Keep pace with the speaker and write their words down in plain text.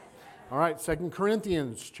All right, 2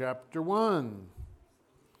 Corinthians chapter 1.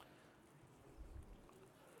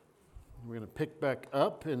 We're going to pick back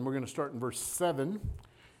up, and we're going to start in verse 7.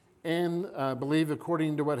 And I believe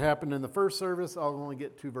according to what happened in the first service, I'll only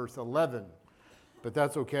get to verse 11. But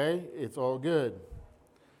that's okay. It's all good.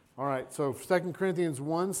 All right, so 2 Corinthians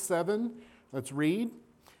 1:7, let's read.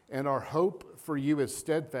 And our hope for you is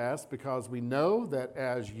steadfast, because we know that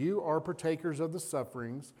as you are partakers of the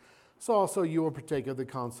sufferings, so also you will partake of the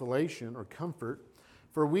consolation or comfort.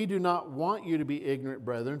 For we do not want you to be ignorant,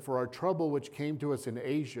 brethren, for our trouble which came to us in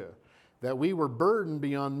Asia, that we were burdened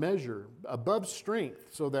beyond measure, above strength,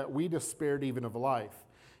 so that we despaired even of life.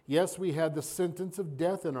 Yes, we had the sentence of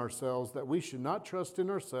death in ourselves, that we should not trust in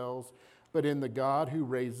ourselves, but in the God who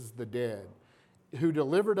raises the dead, who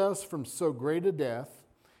delivered us from so great a death,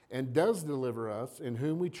 and does deliver us, in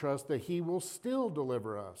whom we trust that he will still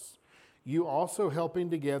deliver us. You also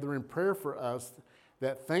helping together in prayer for us,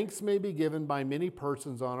 that thanks may be given by many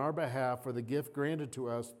persons on our behalf for the gift granted to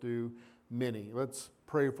us through many. Let's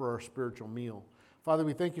pray for our spiritual meal. Father,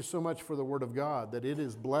 we thank you so much for the word of God, that it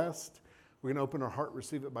is blessed. We're going to open our heart,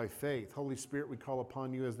 receive it by faith. Holy Spirit, we call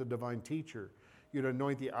upon you as the divine teacher. You'd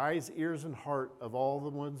anoint the eyes, ears, and heart of all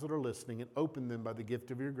the ones that are listening and open them by the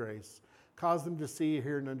gift of your grace. Cause them to see,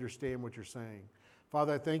 hear, and understand what you're saying.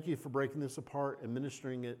 Father, I thank you for breaking this apart and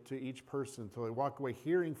ministering it to each person until they walk away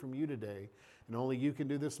hearing from you today. And only you can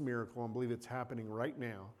do this miracle, and believe it's happening right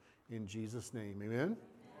now. In Jesus' name, amen?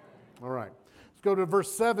 All right. Let's go to verse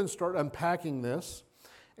 7, start unpacking this.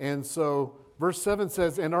 And so verse 7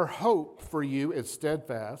 says, and our hope for you is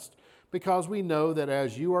steadfast, because we know that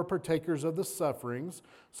as you are partakers of the sufferings,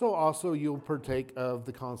 so also you'll partake of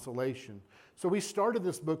the consolation. So we started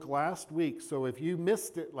this book last week. So if you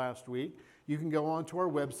missed it last week, you can go on to our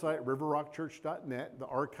website, riverrockchurch.net, the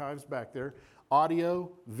archives back there,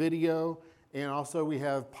 audio, video, and also we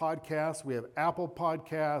have podcasts. We have Apple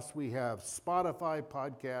Podcasts. We have Spotify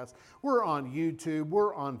podcasts. We're on YouTube.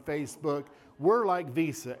 We're on Facebook. We're like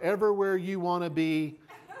Visa. Everywhere you want to be,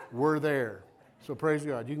 we're there. So praise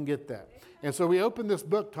God, you can get that. And so we opened this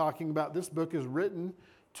book talking about this book is written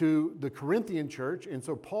to the Corinthian church. And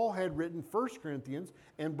so Paul had written 1 Corinthians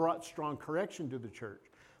and brought strong correction to the church.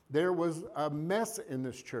 There was a mess in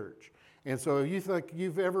this church. And so if you think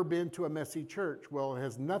you've ever been to a messy church, well, it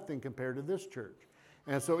has nothing compared to this church.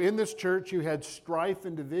 And so in this church, you had strife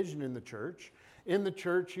and division in the church. In the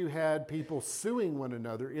church, you had people suing one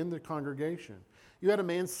another in the congregation. You had a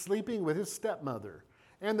man sleeping with his stepmother,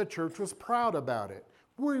 and the church was proud about it.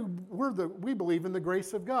 We believe in the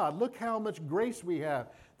grace of God. Look how much grace we have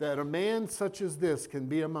that a man such as this can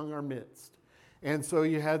be among our midst. And so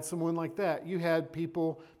you had someone like that. You had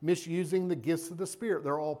people misusing the gifts of the Spirit.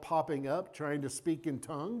 They're all popping up, trying to speak in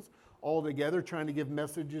tongues, all together, trying to give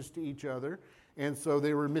messages to each other. And so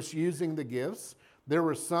they were misusing the gifts. There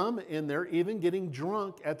were some in there even getting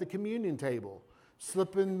drunk at the communion table,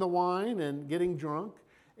 slipping the wine and getting drunk.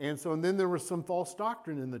 And then there was some false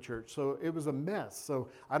doctrine in the church. So it was a mess. So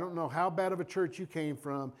I don't know how bad of a church you came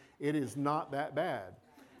from. It is not that bad.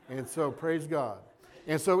 And so praise God.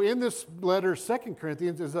 And so in this letter, 2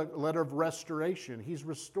 Corinthians is a letter of restoration. He's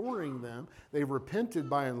restoring them. They've repented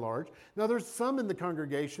by and large. Now there's some in the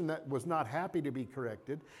congregation that was not happy to be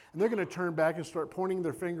corrected. And they're going to turn back and start pointing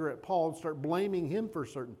their finger at Paul and start blaming him for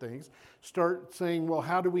certain things. Start saying, well,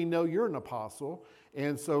 how do we know you're an apostle?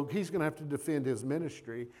 And so he's going to have to defend his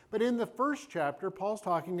ministry. But in the first chapter, Paul's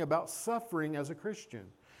talking about suffering as a Christian.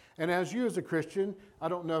 And as you as a Christian, I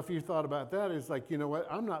don't know if you thought about that. It's like, you know what?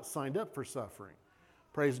 I'm not signed up for suffering.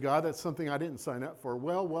 Praise God, that's something I didn't sign up for.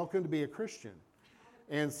 Well, welcome to be a Christian.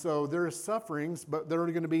 And so there are sufferings, but they're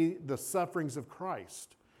going to be the sufferings of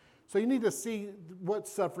Christ. So you need to see what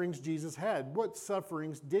sufferings Jesus had. What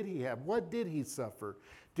sufferings did he have? What did he suffer?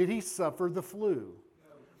 Did he suffer the flu?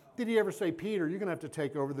 Did he ever say, Peter, you're going to have to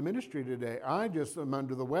take over the ministry today. I just am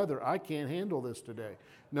under the weather. I can't handle this today.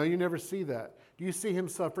 No, you never see that. Do you see him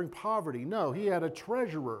suffering poverty? No, he had a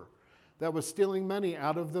treasurer that was stealing money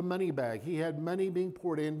out of the money bag. He had money being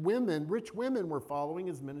poured in. Rich women were following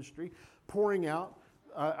his ministry, pouring out,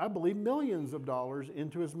 I believe, millions of dollars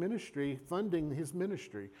into his ministry, funding his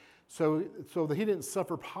ministry. So that he didn't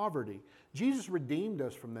suffer poverty. Jesus redeemed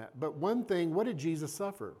us from that. But one thing, what did Jesus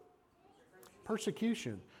suffer?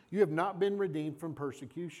 Persecution. You have not been redeemed from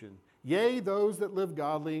persecution. Yea, those that live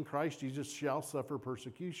godly in Christ Jesus shall suffer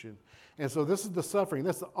persecution. And so this is the suffering.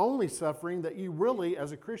 That's the only suffering that you really,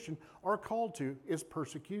 as a Christian, are called to, is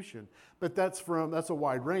persecution. But that's a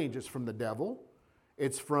wide range. It's from the devil.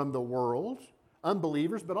 It's from the world,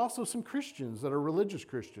 unbelievers, but also some Christians that are religious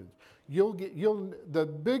Christians. The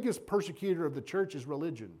biggest persecutor of the church is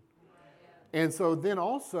religion. And so then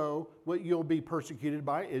also what you'll be persecuted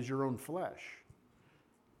by is your own flesh.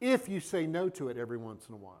 If you say no to it every once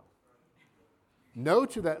in a while. No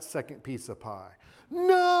to that second piece of pie.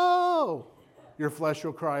 No! Your flesh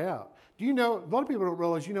will cry out. Do you know, a lot of people don't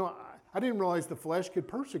realize, I didn't realize the flesh could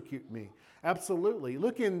persecute me. Absolutely.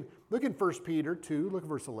 Look in 1 Peter 2, look at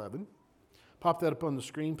verse 11. Pop that up on the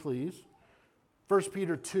screen, please. 1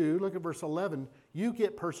 Peter 2, look at verse 11. You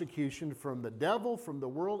get persecution from the devil, from the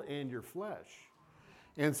world, and your flesh.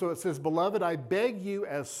 And so it says, Beloved, I beg you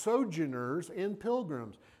as sojourners and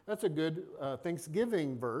pilgrims. That's a good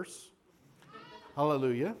Thanksgiving verse.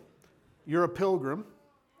 Hallelujah. You're a pilgrim.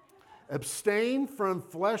 Abstain from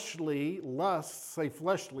fleshly lusts, say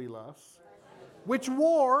fleshly lusts, which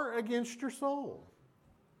war against your soul.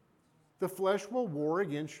 The flesh will war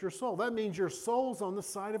against your soul. That means your soul's on the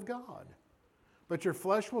side of God. But your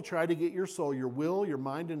flesh will try to get your soul, your will, your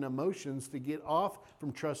mind, and emotions to get off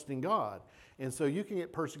from trusting God. And so you can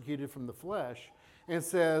get persecuted from the flesh. And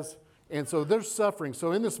so there's suffering.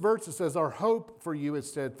 So in this verse it says, our hope for you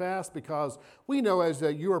is steadfast because we know as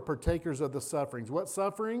that you are partakers of the sufferings. What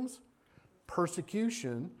sufferings?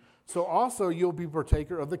 Persecution. So also you'll be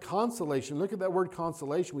partaker of the consolation. Look at that word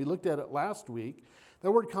consolation. We looked at it last week.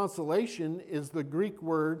 That word consolation is the Greek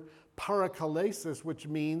word parakalesis, which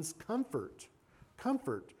means comfort.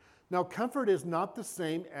 Comfort. Now, comfort is not the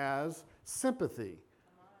same as sympathy.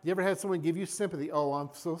 You ever had someone give you sympathy? Oh, I'm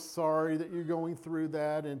so sorry that you're going through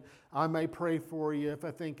that, and I may pray for you if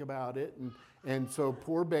I think about it. And so,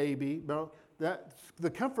 poor baby. No, the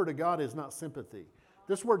comfort of God is not sympathy.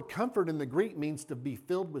 This word comfort in the Greek means to be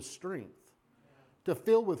filled with strength, to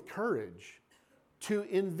fill with courage, to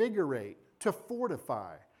invigorate, to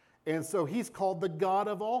fortify. And so he's called the God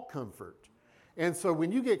of all comfort. And so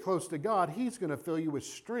when you get close to God, he's going to fill you with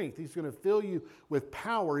strength. He's going to fill you with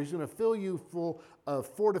power. He's going to fill you full of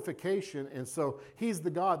fortification. And so he's the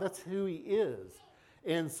God. That's who he is.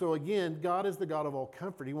 And so again, God is the God of all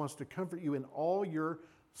comfort. He wants to comfort you in all your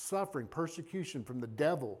suffering, persecution from the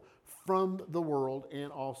devil, from the world, and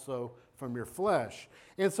also from your flesh.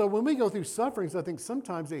 And so when we go through sufferings, I think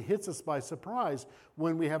sometimes it hits us by surprise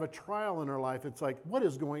when we have a trial in our life. It's like, what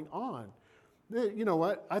is going on? You know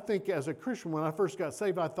what? I think as a Christian, when I first got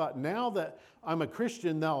saved, I thought, now that I'm a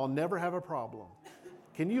Christian, now I'll never have a problem.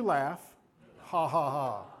 Can you laugh? Ha, ha,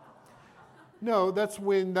 ha. No, that's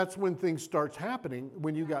when things start happening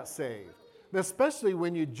when you got saved. Especially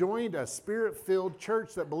when you joined a spirit-filled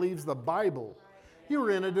church that believes the Bible. You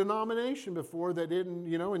were in a denomination before that didn't,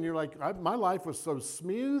 and you're like, my life was so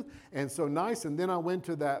smooth and so nice. And then I went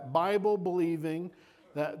to that Bible-believing,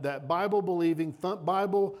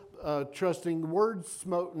 Bible trusting,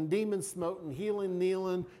 word-smoten, demon-smoten, healing,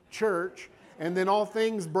 kneeling church. And then all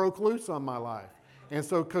things broke loose on my life. And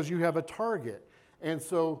so, because you have a target. And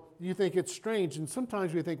so you think it's strange. And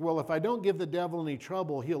sometimes we think, well, if I don't give the devil any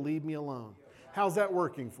trouble, he'll leave me alone. How's that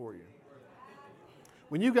working for you?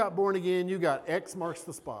 When you got born again, you got X marks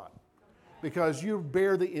the spot. Because you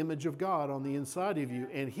bear the image of God on the inside of you,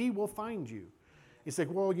 and he will find you. You say,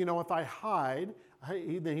 well, if I hide,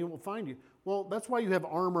 then he won't find you. Well, that's why you have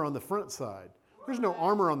armor on the front side. There's no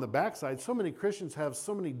armor on the back side. So many Christians have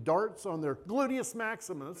so many darts on their gluteus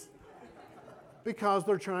maximus because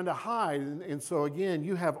they're trying to hide. And so again,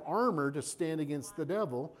 you have armor to stand against the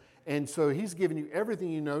devil. And so he's giving you everything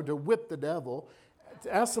you know to whip the devil.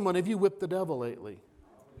 Ask someone, have you whipped the devil lately?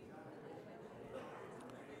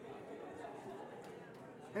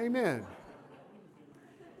 Amen.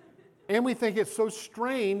 And we think it's so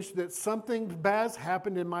strange that something bad's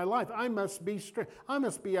happened in my life. I must be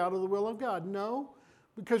out of the will of God. No,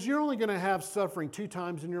 because you're only going to have suffering 2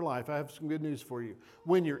 times in your life. I have some good news for you.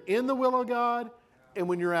 When you're in the will of God and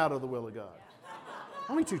when you're out of the will of God.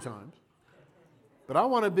 Only 2 times. But I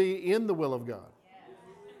want to be in the will of God.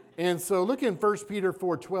 And so look in 1 Peter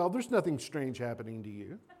 4:12. There's nothing strange happening to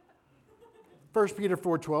you. 1 Peter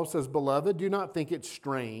 4:12 says, Beloved, do not think it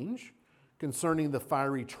strange concerning the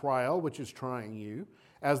fiery trial which is trying you,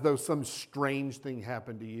 as though some strange thing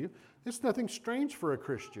happened to you. It's nothing strange for a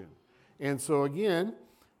Christian. And so again,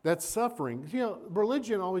 that's suffering.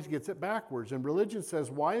 Religion always gets it backwards. And religion says,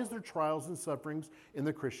 why is there trials and sufferings in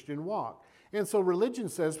the Christian walk? And so religion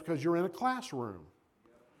says, because you're in a classroom.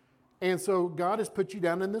 And so God has put you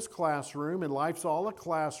down in this classroom, and life's all a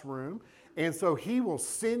classroom. And so he will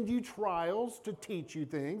send you trials to teach you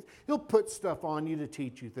things. He'll put stuff on you to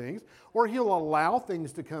teach you things. Or he'll allow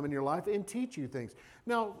things to come in your life and teach you things.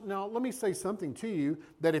 Now let me say something to you,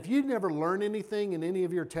 that if you never learn anything in any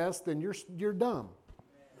of your tests, then you're dumb.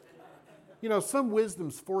 Some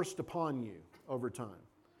wisdom's forced upon you over time.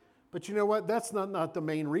 But you know what? That's not the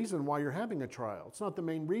main reason why you're having a trial. It's not the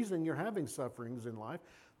main reason you're having sufferings in life.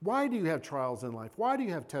 Why do you have trials in life? Why do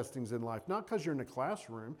you have testings in life? Not because you're in a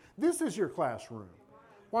classroom. This is your classroom.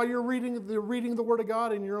 While you're reading the Word of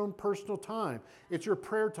God in your own personal time. It's your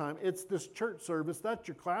prayer time. It's this church service. That's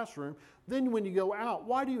your classroom. Then when you go out,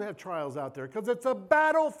 why do you have trials out there? Because it's a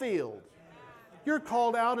battlefield. You're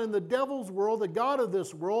called out in the devil's world, the God of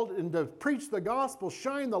this world, and to preach the gospel,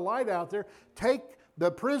 shine the light out there, take the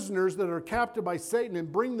prisoners that are captive by Satan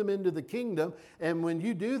and bring them into the kingdom. And when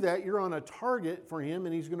you do that, you're on a target for him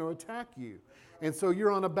and he's going to attack you. And so you're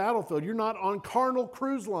on a battlefield. You're not on carnal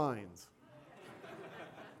cruise lines.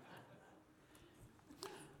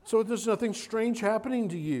 So there's nothing strange happening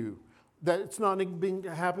to you that it's not being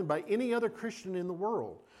happened by any other Christian in the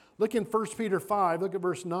world. Look in 1 Peter 5, look at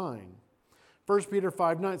verse 9. 1 Peter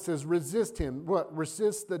 5:9 says, resist him. What?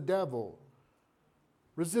 Resist the devil.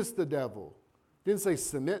 Resist the devil. Didn't say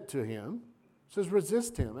submit to him. It says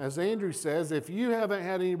resist him. As Andrew says, if you haven't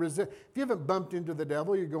had any if you haven't bumped into the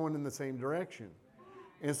devil, you're going in the same direction.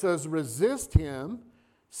 And it says resist him,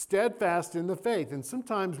 steadfast in the faith. And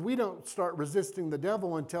sometimes we don't start resisting the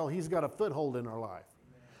devil until he's got a foothold in our life.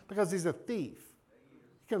 Because he's a thief.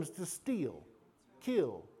 He comes to steal,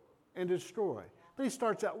 kill, and destroy. But he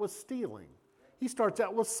starts out with stealing. He starts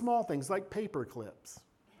out with small things like paper clips,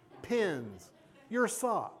 pens, your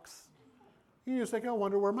socks. You just think, I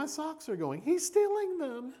wonder where my socks are going. He's stealing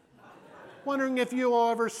them. Wondering if you will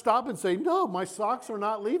ever stop and say, no, my socks are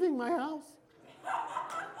not leaving my house.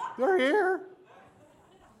 They're here.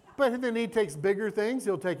 But then he takes bigger things.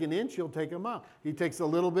 He'll take an inch. He'll take them up. He takes a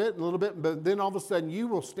little bit, but then all of a sudden you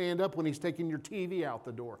will stand up when he's taking your TV out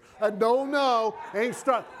the door. No. And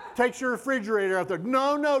he takes your refrigerator out there.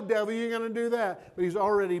 No, devil, you're going to do that. But he's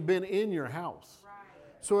already been in your house. Right.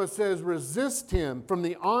 So it says, resist him from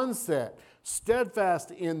the onset,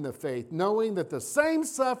 steadfast in the faith, knowing that the same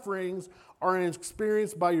sufferings are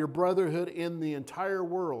experienced by your brotherhood in the entire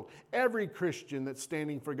world. Every Christian that's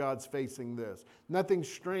standing for God's facing this. Nothing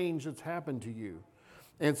strange that's happened to you.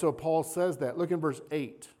 And so Paul says that. Look in verse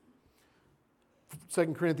 8.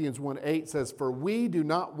 2 Corinthians 1:8 says, for we do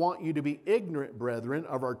not want you to be ignorant, brethren,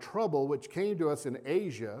 of our trouble which came to us in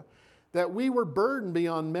Asia, that we were burdened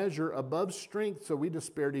beyond measure above strength, so we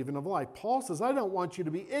despaired even of life. Paul says, I don't want you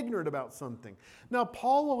to be ignorant about something. Now,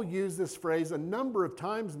 Paul will use this phrase a number of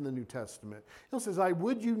times in the New Testament. He says, I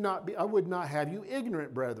would not have you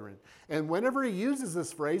ignorant, brethren. And whenever he uses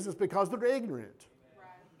this phrase, it's because they're ignorant.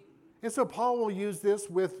 And so Paul will use this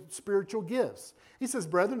with spiritual gifts. He says,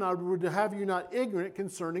 brethren, I would have you not ignorant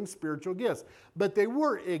concerning spiritual gifts. But they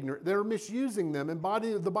were ignorant. They were misusing them. And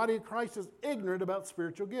the body of Christ is ignorant about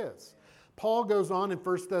spiritual gifts. Paul goes on in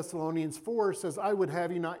 1 Thessalonians 4, says, I would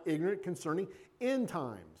have you not ignorant concerning end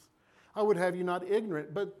times. I would have you not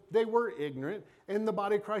ignorant, but they were ignorant, and the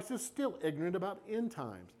body of Christ is still ignorant about end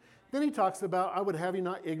times. Then he talks about, I would have you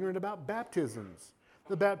not ignorant about baptisms.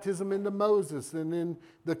 The baptism into Moses and in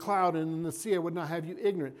the cloud and in the sea, I would not have you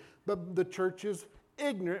ignorant. But the church is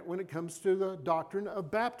ignorant when it comes to the doctrine of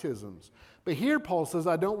baptisms. But here Paul says,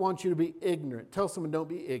 I don't want you to be ignorant. Tell someone, don't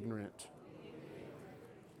be ignorant.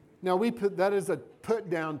 Now, that is a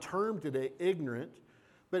put-down term today, ignorant.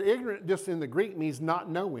 But ignorant just in the Greek means not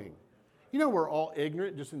knowing. You know, we're all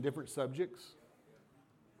ignorant just in different subjects.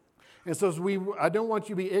 And so I don't want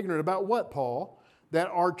you to be ignorant about what, Paul? That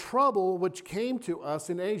our trouble which came to us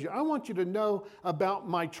in Asia. I want you to know about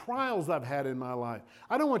my trials I've had in my life.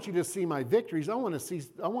 I don't want you to see my victories. I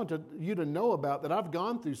want you to know about that I've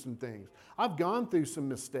gone through some things. I've gone through some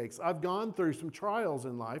mistakes. I've gone through some trials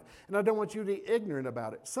in life, and I don't want you to be ignorant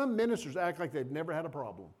about it. Some ministers act like they've never had a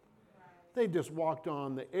problem. They just walked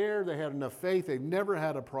on the air. They had enough faith. They've never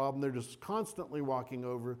had a problem. They're just constantly walking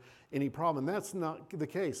over any problem. And that's not the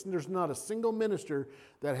case. And there's not a single minister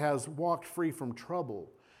that has walked free from trouble.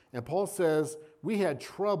 And Paul says, we had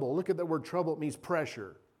trouble. Look at that word trouble. It means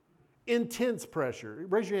pressure. Intense pressure.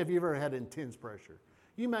 Raise your hand if you've ever had intense pressure.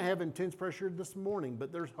 You might have intense pressure this morning,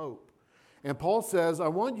 but there's hope. And Paul says, I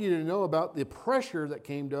want you to know about the pressure that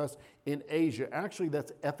came to us in Asia. Actually,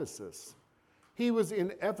 that's Ephesus. He was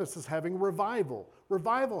in Ephesus having revival.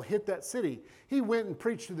 Revival hit that city. He went and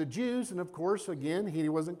preached to the Jews, and of course, again, he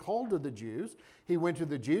wasn't called to the Jews. He went to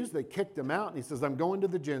the Jews, they kicked him out, and he says, I'm going to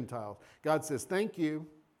the Gentiles. God says, thank you.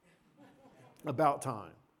 About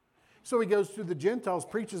time. So he goes to the Gentiles,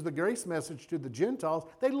 preaches the grace message to the Gentiles.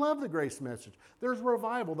 They love the grace message. There's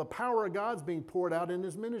revival. The power of God's being poured out in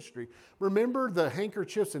his ministry. Remember the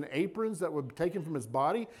handkerchiefs and aprons that were taken from his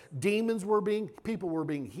body? People were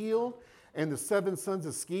being healed. And the 7 sons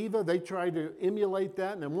of Sceva, they tried to emulate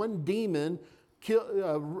that. And then one demon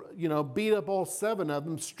beat up all 7 of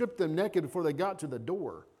them, stripped them naked before they got to the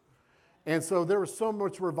door. And so there was so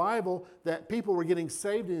much revival that people were getting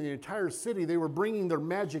saved in the entire city. They were bringing their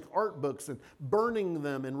magic art books and burning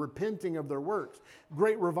them and repenting of their works.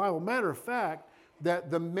 Great revival. Matter of fact,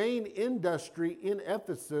 that the main industry in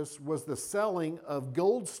Ephesus was the selling of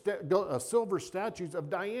silver statues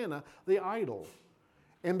of Diana, the idol.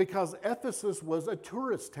 And because Ephesus was a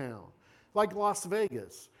tourist town, like Las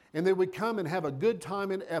Vegas, and they would come and have a good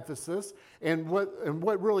time in Ephesus, and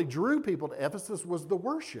what really drew people to Ephesus was the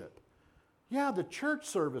worship. Yeah, the church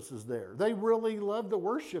services there. They really loved the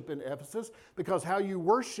worship in Ephesus because how you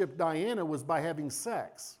worshiped Diana was by having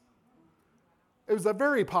sex. It was a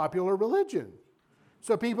very popular religion.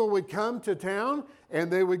 So people would come to town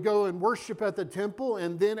and they would go and worship at the temple,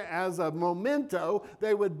 and then as a memento,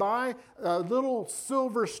 they would buy a little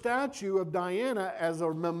silver statue of Diana as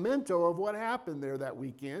a memento of what happened there that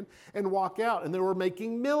weekend and walk out, and they were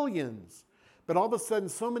making millions. But all of a sudden,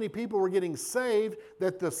 so many people were getting saved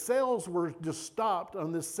that the sales were just stopped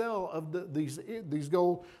on the sale of these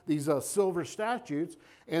silver statues.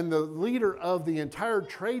 And the leader of the entire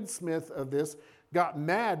tradesmith of this got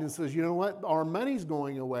mad and says, you know what, our money's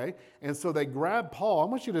going away. And so they grabbed Paul. I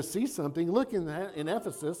want you to see something. Look in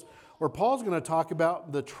Ephesus, where Paul's going to talk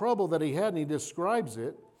about the trouble that he had, and he describes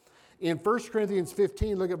it. In 1 Corinthians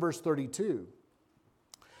 15, look at verse 32.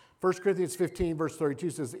 1 Corinthians 15, verse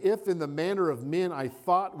 32 says, if in the manner of men I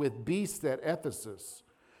fought with beasts at Ephesus,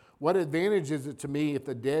 what advantage is it to me if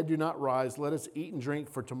the dead do not rise? Let us eat and drink,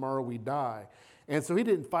 for tomorrow we die. And so he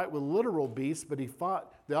didn't fight with literal beasts, but he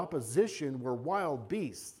fought, the opposition were wild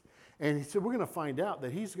beasts. And he said, we're going to find out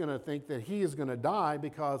that he's going to think that he is going to die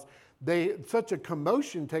because such a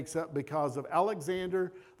commotion takes up because of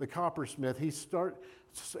Alexander the coppersmith. He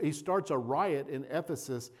starts a riot in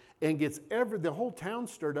Ephesus and gets the whole town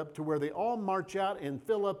stirred up to where they all march out and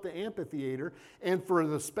fill up the amphitheater. And for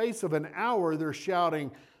the space of an hour, they're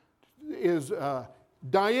shouting, is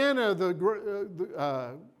Diana,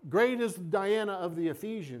 great is Diana of the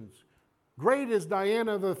Ephesians. Great is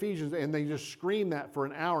Diana of the Ephesians. And they just scream that for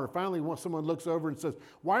an hour. Finally, someone looks over and says,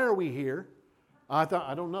 why are we here? I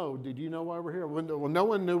don't know. Did you know why we're here? Well, no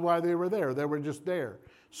one knew why they were there. They were just there,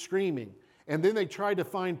 screaming. And then they tried to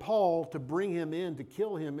find Paul to bring him in, to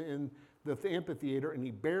kill him in the amphitheater, and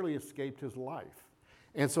he barely escaped his life.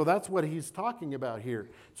 And so that's what he's talking about here.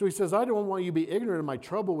 So he says, I don't want you to be ignorant of my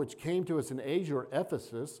trouble which came to us in Asia or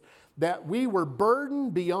Ephesus, that we were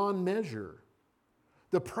burdened beyond measure.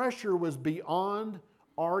 The pressure was beyond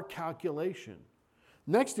our calculation.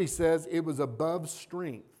 Next he says it was above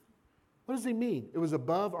strength. What does he mean? It was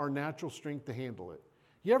above our natural strength to handle it.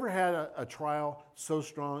 You ever had a trial so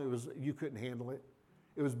strong you couldn't handle it?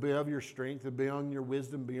 It was beyond your strength, beyond your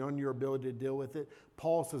wisdom, beyond your ability to deal with it.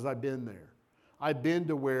 Paul says, I've been there. I've been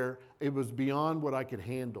to where it was beyond what I could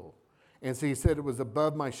handle. And so he said it was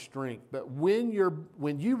above my strength. But when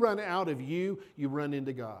you run out of you run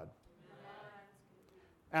into God.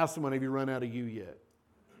 Ask someone, have you run out of you yet?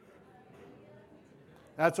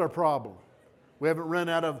 That's our problem. We haven't run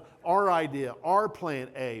out of our idea, our plan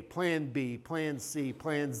A, plan B, plan C,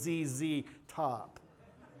 plan ZZ, top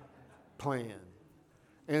plan.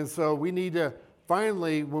 And so we need to,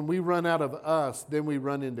 finally, when we run out of us, then we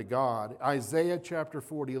run into God. Isaiah chapter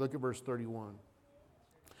 40, look at verse 31.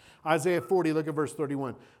 Isaiah 40, look at verse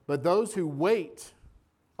 31. But those who wait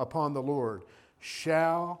upon the Lord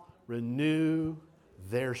shall renew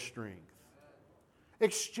their strength.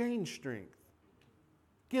 Exchange strength.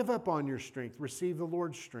 Give up on your strength. Receive the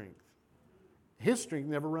Lord's strength. His strength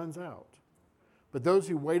never runs out. But those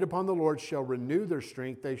who wait upon the Lord shall renew their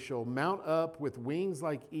strength. They shall mount up with wings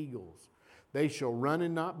like eagles. They shall run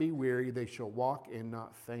and not be weary. They shall walk and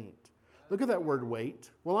not faint. Look at that word wait.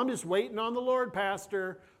 Well, I'm just waiting on the Lord,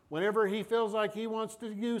 Pastor. Whenever he feels like he wants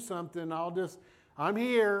to do something, I'm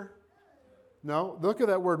here. No, look at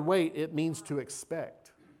that word wait. It means to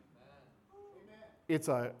expect. It's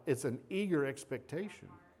an eager expectation.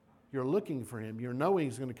 You're looking for him. You're knowing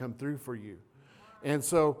he's going to come through for you. And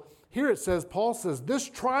so here it says, Paul says, this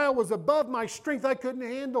trial was above my strength. I couldn't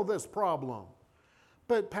handle this problem.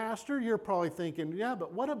 But Pastor, you're probably thinking, yeah,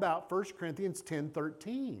 but what about 1 Corinthians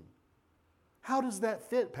 10:13? How does that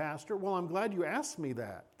fit, Pastor? Well, I'm glad you asked me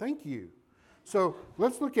that. Thank you. So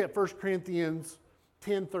let's look at 1 Corinthians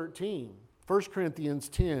 10:13. 1 Corinthians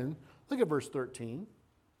 10, look at verse 13.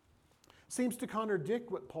 Seems to contradict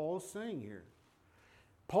what Paul is saying here.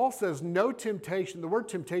 Paul says no temptation. The word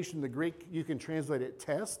temptation in the Greek, you can translate it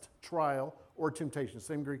test, trial, or temptation.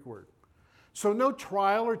 Same Greek word. So no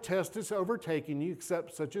trial or test is overtaking you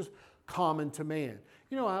except such as common to man.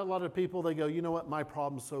 You know, a lot of people, they go, you know what, my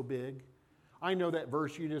problem's so big. I know that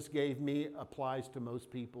verse you just gave me applies to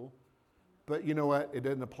most people. But you know what? It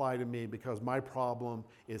doesn't apply to me because my problem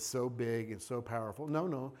is so big and so powerful.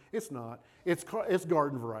 No, it's not. It's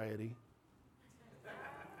garden variety.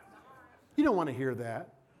 You don't want to hear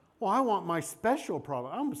that. Well, I want my special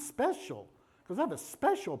problem. I'm special because I have a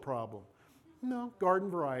special problem. No, garden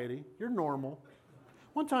variety. You're normal.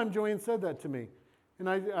 One time Joanne said that to me. And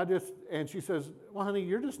and she says, well, honey,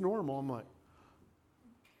 you're just normal. I'm like,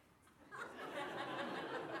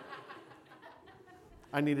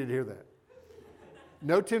 I needed to hear that.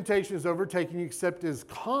 No temptation is overtaking you except is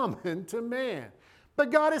common to man.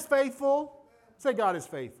 But God is faithful. Say, God is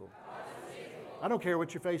faithful. God is faithful. I don't care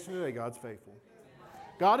what you're facing today. God's faithful.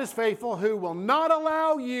 God is faithful, who will not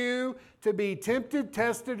allow you to be tempted,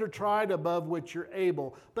 tested, or tried above which you're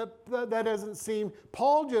able. But that doesn't seem...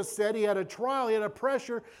 Paul just said he had a trial, he had a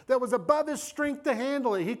pressure that was above his strength to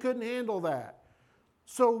handle it. He couldn't handle that.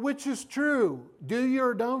 So which is true? Do you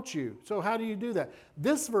or don't you? So how do you do that?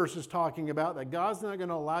 This verse is talking about that God's not going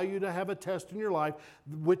to allow you to have a test in your life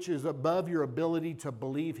which is above your ability to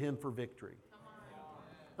believe Him for victory.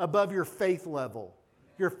 Above your faith level.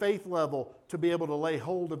 Your faith level to be able to lay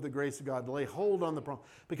hold of the grace of God, to lay hold on the promise.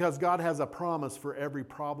 Because God has a promise for every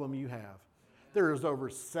problem you have. There is over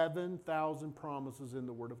 7,000 promises in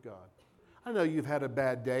the Word of God. I know you've had a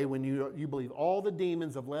bad day when you believe all the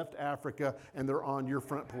demons have left Africa and they're on your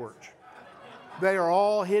front porch. They are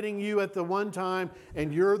all hitting you at the one time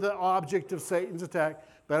and you're the object of Satan's attack.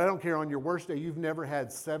 But I don't care, on your worst day, you've never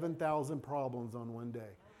had 7,000 problems on one day.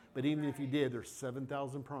 But even if you did, there's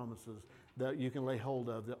 7,000 promises that you can lay hold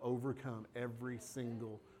of to overcome every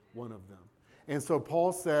single one of them. And so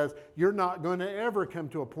Paul says, you're not going to ever come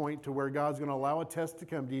to a point to where God's going to allow a test to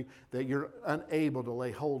come to you that you're unable to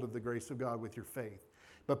lay hold of the grace of God with your faith.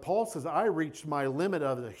 But Paul says, I reached my limit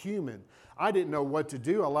of the human. I didn't know what to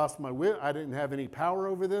do. I lost my wit. I didn't have any power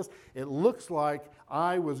over this. It looks like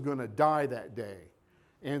I was going to die that day.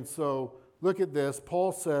 And so look at this.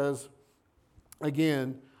 Paul says,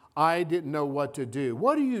 again, I didn't know what to do.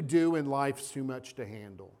 What do you do when life's too much to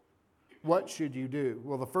handle? What should you do?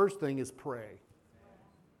 Well, the first thing is pray.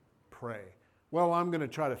 Pray. Well, I'm going to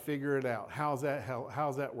try to figure it out. How's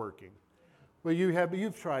that working? Well,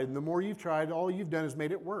 you've tried, and the more you've tried, all you've done is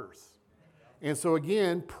made it worse. And so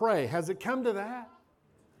again, pray. Has it come to that?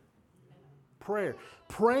 Prayer.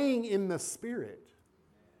 Praying in the Spirit.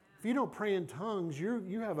 If you don't pray in tongues,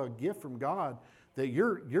 you have a gift from God that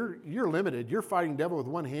you're limited. You're fighting devil with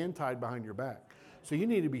one hand tied behind your back. So you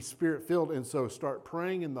need to be Spirit-filled, and so start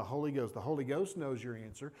praying in the Holy Ghost. The Holy Ghost knows your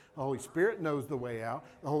answer. The Holy Spirit knows the way out.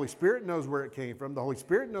 The Holy Spirit knows where it came from. The Holy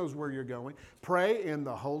Spirit knows where you're going. Pray in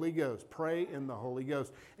the Holy Ghost. Pray in the Holy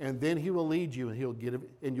Ghost. And then He will lead you, and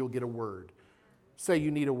you'll get a word. Say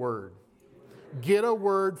you need a word. Get a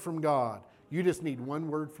word from God. You just need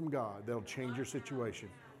one word from God that'll change your situation.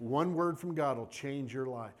 One word from God will change your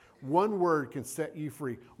life. One word can set you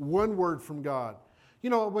free. One word from God. You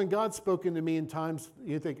know, when God's spoken to me in times,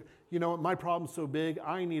 you think, you know what, my problem's so big,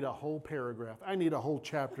 I need a whole paragraph. I need a whole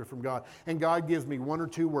chapter from God. And God gives me one or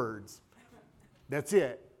two words. That's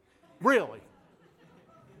it. Really?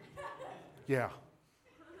 Yeah.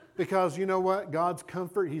 Because you know what? God's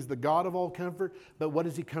comfort, He's the God of all comfort. But what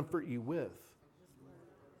does He comfort you with?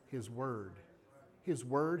 His Word. His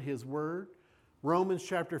Word, His Word. Romans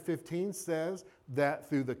chapter 15 says that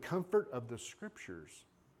through the comfort of the Scriptures,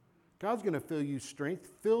 God's going to fill you strength,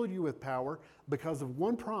 fill you with power because of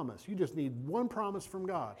one promise. You just need one promise from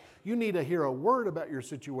God. You need to hear a word about your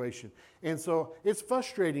situation. And so it's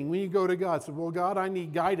frustrating when you go to God and say, well, God, I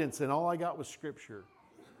need guidance, and all I got was Scripture.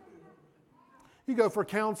 You go for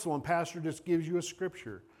counsel and pastor just gives you a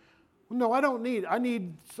Scripture. Well, no, I don't need. I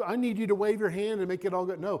need you to wave your hand and make it all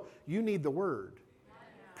good. No, you need the Word.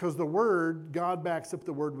 Because the Word, God backs up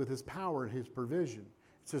the Word with His power and His provision.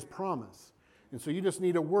 It's His promise. And so you just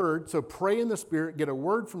need a word. So pray in the Spirit, get a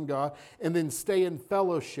word from God, and then stay in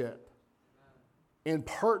fellowship, in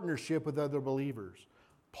partnership with other believers.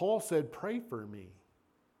 Paul said, pray for me.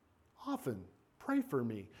 Often, pray for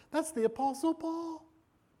me. That's the Apostle Paul.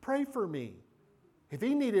 Pray for me. If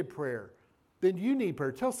he needed prayer, then you need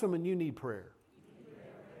prayer. Tell someone you need prayer.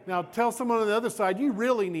 Now tell someone on the other side, you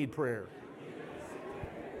really need prayer.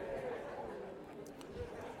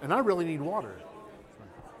 And I really need water.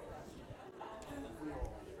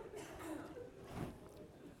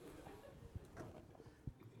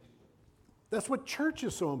 That's what church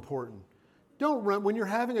is so important. Don't run. When you're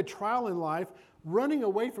having a trial in life, running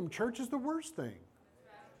away from church is the worst thing.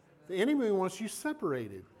 The enemy wants you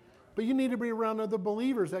separated. But you need to be around other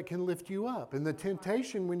believers that can lift you up. And the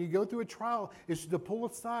temptation when you go through a trial is to pull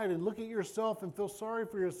aside and look at yourself and feel sorry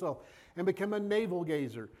for yourself and become a navel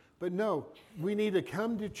gazer. But no, we need to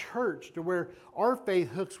come to church to where our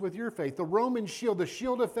faith hooks with your faith. The Roman shield, the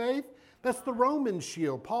shield of faith, that's the Roman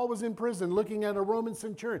shield. Paul was in prison looking at a Roman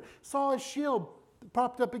centurion, saw his shield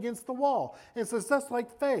propped up against the wall, and says, that's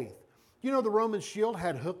like faith. You know the Roman shield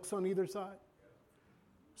had hooks on either side?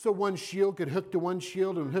 So one shield could hook to one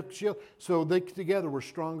shield and hook shield. So they together were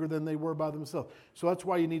stronger than they were by themselves. So that's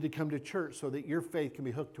why you need to come to church, so that your faith can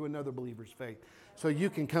be hooked to another believer's faith. So you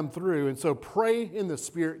can come through. And so pray in the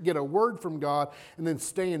Spirit, get a word from God, and then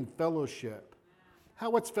stay in fellowship.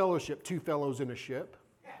 What's fellowship? Two fellows in a ship.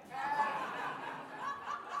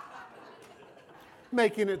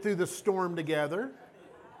 Making it through the storm together.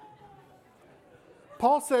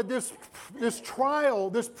 Paul said this trial,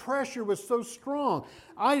 this pressure was so strong.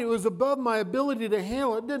 It was above my ability to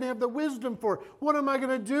handle it. Didn't have the wisdom for it. What am I going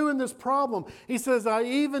to do in this problem? He says, I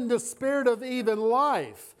even despaired of even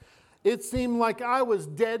life. It seemed like I was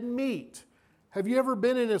dead meat. Have you ever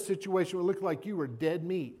been in a situation where it looked like you were dead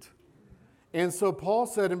meat? And so Paul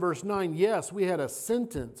said in verse 9, yes, we had a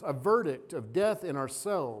sentence, a verdict of death in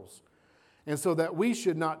ourselves. And so that we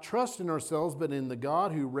should not trust in ourselves, but in the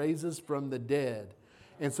God who raises from the dead.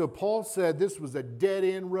 And so Paul said this was a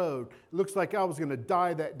dead-end road. It looks like I was going to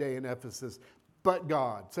die that day in Ephesus. But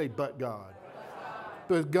God. Say, but God.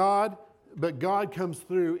 But God comes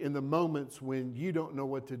through in the moments when you don't know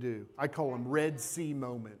what to do. I call them Red Sea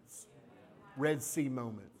moments. Red Sea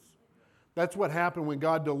moments. That's what happened when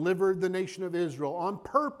God delivered the nation of Israel. On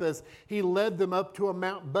purpose, He led them up to a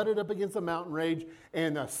mountain, butted up against a mountain range,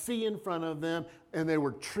 and a sea in front of them, and they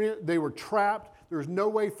were trapped. There's no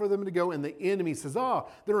way for them to go, and the enemy says,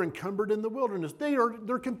 they're encumbered in the wilderness.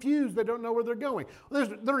 They're confused. They don't know where they're going.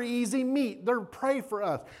 They're easy meat. They're prey for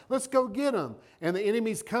us. Let's go get them. And the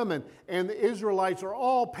enemy's coming, and the Israelites are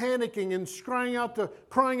all panicking and crying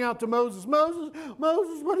out to Moses, Moses,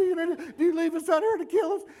 what are you going to do? Do you leave us out here to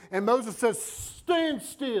kill us? And Moses says, stand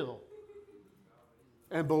still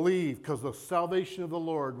and believe, because the salvation of the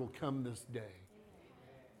Lord will come this day.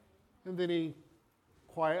 And then he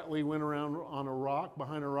quietly went around on a rock,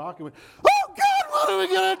 behind a rock, and went, oh God, what are we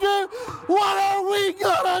going to do? What are we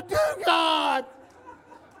going to do, God?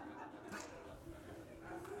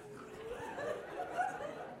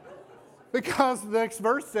 Because the next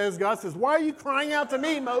verse says, God says, why are you crying out to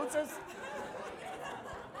me, Moses?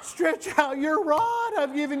 Stretch out your rod.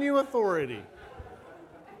 I've given you authority.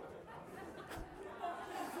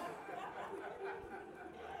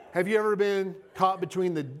 Have you ever been caught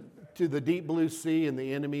between the deep blue sea and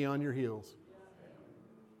the enemy on your heels,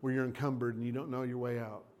 where you're encumbered and you don't know your way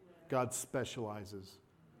out? God specializes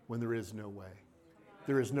when there is no way.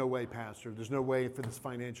 There is no way, Pastor. There's no way for this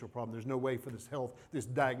financial problem. There's no way for this health, this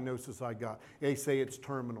diagnosis I got. They say it's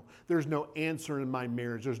terminal. There's no answer in my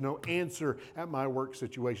marriage. There's no answer at my work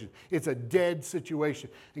situation. It's a dead situation.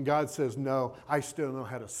 And God says, no, I still know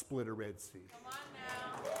how to split a Red Sea. Come on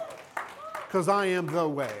now. Because I am the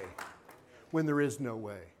way when there is no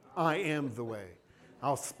way. I am the way.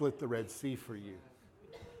 I'll split the Red Sea for you.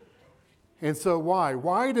 And so why?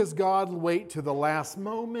 Why does God wait to the last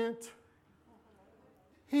moment?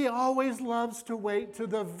 He always loves to wait to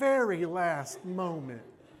the very last moment.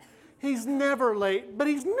 He's never late, but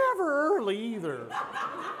He's never early either.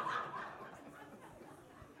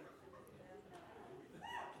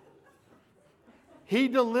 He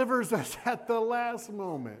delivers us at the last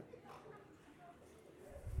moment.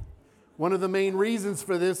 One of the main reasons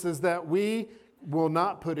for this is that we will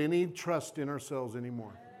not put any trust in ourselves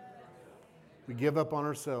anymore. We give up on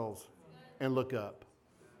ourselves and look up,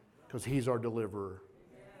 because He's our deliverer.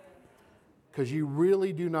 Because you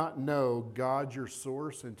really do not know God's your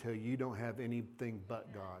source until you don't have anything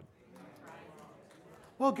but God.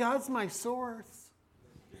 Well, God's my source.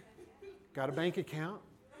 Got a bank account?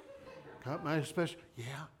 Got my special? Yeah,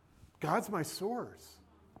 God's my source.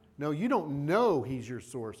 No, you don't know He's your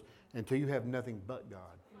source until you have nothing but God.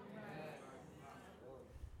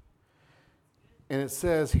 And it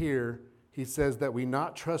says here, He says that we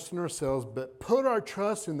not trust in ourselves, but put our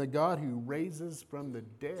trust in the God who raises from the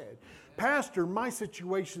dead. Pastor, my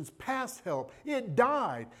situation's past help. It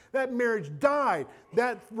died. That marriage died.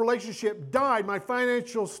 That relationship died. My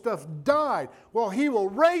financial stuff died. Well, He will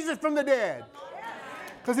raise it from the dead.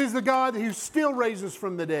 Because He's the God who still raises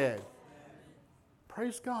from the dead.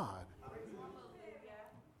 Praise God.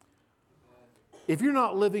 If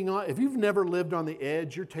you've never lived on the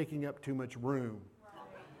edge, you're taking up too much room.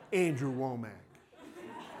 Andrew Womack.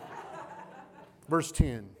 Verse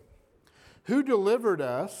 10. Who delivered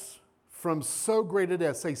us from so great a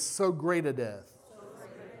death. Say, so great a death.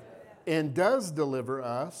 And does deliver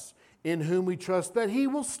us, in whom we trust that he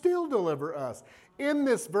will still deliver us. In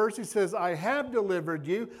this verse, he says, I have delivered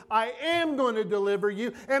you, I am going to deliver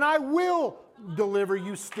you, and I will deliver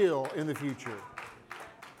you still in the future.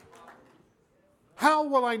 How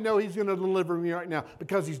will I know he's going to deliver me right now?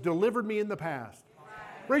 Because he's delivered me in the past.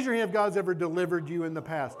 Raise your hand if God's ever delivered you in the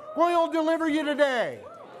past. Well, he'll deliver you today.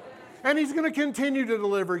 And he's going to continue to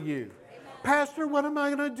deliver you. Pastor, what am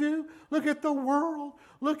I going to do? Look at the world.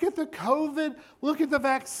 Look at the COVID. Look at the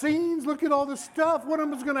vaccines. Look at all the stuff. What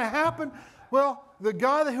is going to happen? Well, the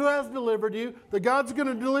God who has delivered you, the God that's going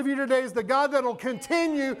to deliver you today is the God that will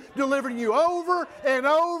continue delivering you over and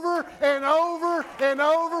over and over and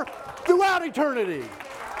over throughout eternity.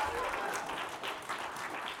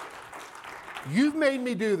 You've made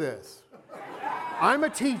me do this. I'm a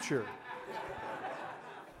teacher.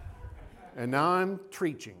 And now I'm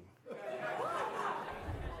preaching.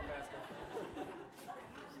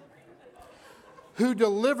 Who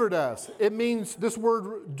delivered us. It means, this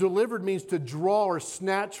word delivered means to draw or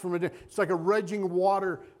snatch from a, it's like a raging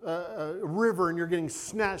water river and you're getting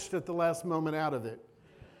snatched at the last moment out of it.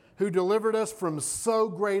 Who delivered us from so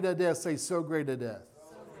great a death. Say, so great a death.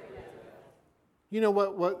 You know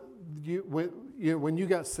when you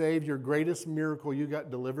got saved, your greatest miracle you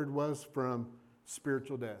got delivered was from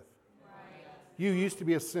spiritual death. You used to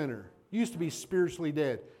be a sinner. You used to be spiritually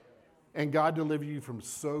dead. And God delivered you from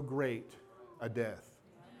so great a death.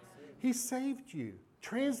 He saved you,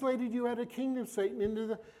 translated you out of kingdom Satan into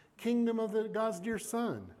the kingdom of God's dear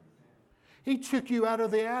Son. He took you out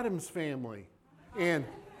of the Adam's family and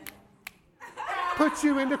put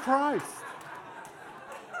you into Christ.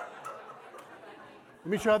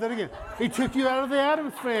 Let me try that again. He took you out of the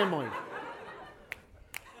Adam's family.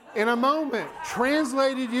 In a moment,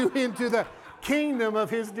 translated you into the kingdom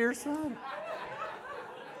of his dear Son.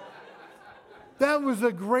 That was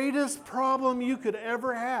the greatest problem you could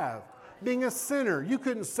ever have. Being a sinner. You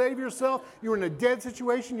couldn't save yourself. You were in a dead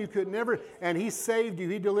situation. You could never. And he saved you.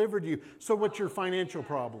 He delivered you. So what's your financial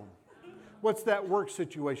problem? What's that work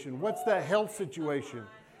situation? What's that health situation?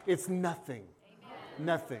 It's nothing.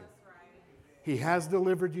 Nothing. He has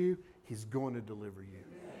delivered you. He's going to deliver you.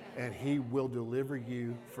 And he will deliver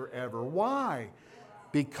you forever. Why?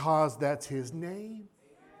 Because that's his name.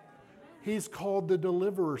 He's called the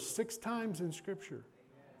deliverer 6 times in Scripture.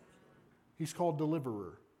 He's called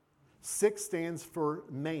deliverer. 6 stands for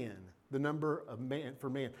man, the number of man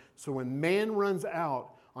for man. So when man runs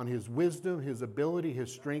out on his wisdom, his ability,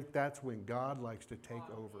 his strength, that's when God likes to take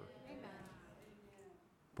over.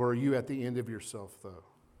 Or are you at the end of yourself, though?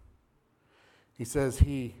 He says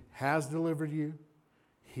he has delivered you,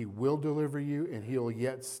 he will deliver you, and he'll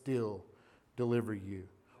yet still deliver you.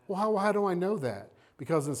 Well, how do I know that?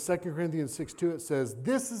 Because in 2 Corinthians 6:2 it says,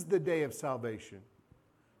 this is the day of salvation.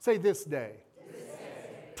 Say this day.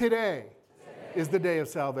 Today is the day of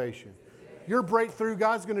salvation. Your breakthrough,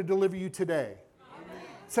 God's going to deliver you today. Amen.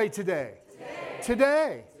 Say today.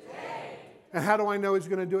 Today. And how do I know he's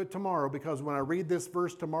going to do it tomorrow? Because when I read this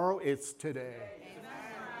verse tomorrow, it's today.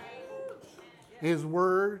 Amen. His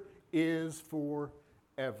word is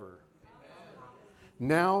forever.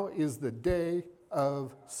 Now is the day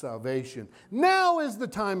of salvation. Now is the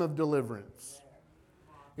time of deliverance.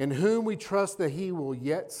 In whom we trust that he will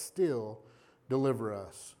yet still deliver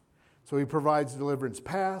us. So he provides deliverance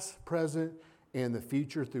past, present, and the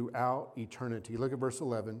future throughout eternity. Look at verse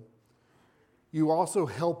 11. You also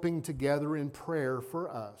helping together in prayer for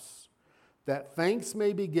us, that thanks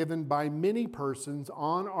may be given by many persons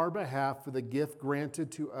on our behalf for the gift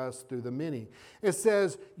granted to us through the many. It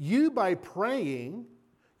says, you by praying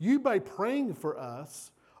for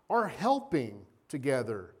us are helping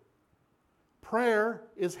together. Prayer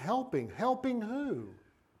is helping. Helping who?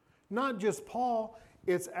 Not just Paul.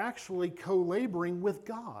 It's actually co-laboring with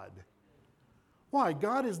God. Why?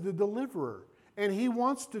 God is the deliverer. And he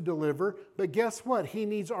wants to deliver, but guess what? He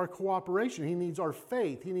needs our cooperation. He needs our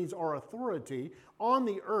faith. He needs our authority on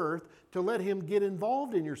the earth to let him get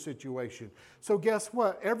involved in your situation. So guess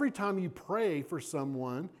what? Every time you pray for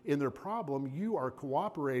someone in their problem, you are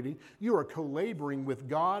cooperating. You are co-laboring with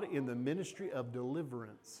God in the ministry of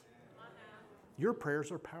deliverance. Your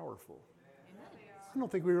prayers are powerful. I don't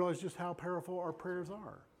think we realize just how powerful our prayers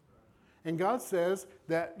are. And God says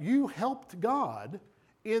that you helped God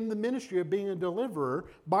in the ministry of being a deliverer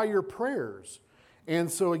by your prayers. And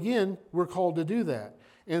so again, we're called to do that.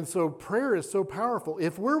 And so prayer is so powerful.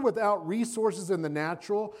 If we're without resources in the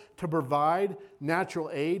natural to provide natural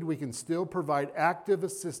aid, we can still provide active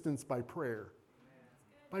assistance by prayer.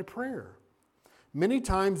 By prayer. Many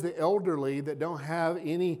times the elderly that don't have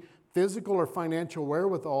any physical or financial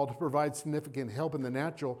wherewithal to provide significant help in the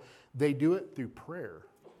natural, they do it through prayer.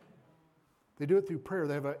 They do it through prayer.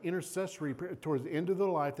 They have an intercessory prayer. Towards the end of their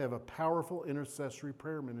life, they have a powerful intercessory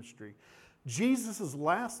prayer ministry. Jesus'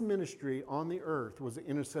 last ministry on the earth was an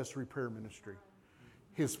intercessory prayer ministry.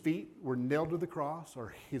 His feet were nailed to the cross,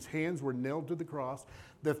 or his hands were nailed to the cross.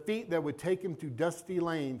 The feet that would take him through dusty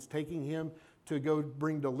lanes, taking him to go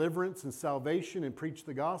bring deliverance and salvation and preach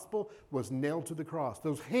the gospel, was nailed to the cross.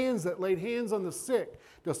 Those hands that laid hands on the sick,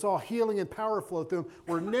 that saw healing and power flow through him,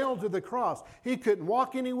 were nailed to the cross. He couldn't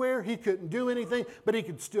walk anywhere, he couldn't do anything, but he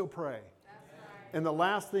could still pray. And the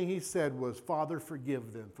last thing he said was, Father,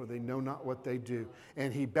 forgive them, for they know not what they do.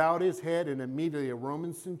 And he bowed his head, and immediately a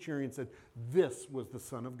Roman centurion said, this was the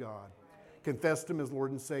Son of God. Confessed him as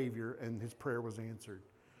Lord and Savior, and his prayer was answered.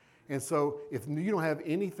 And so if you don't have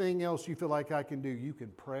anything else you feel like I can do, you can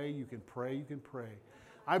pray, you can pray, you can pray.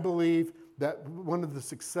 I believe that one of the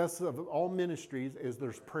successes of all ministries is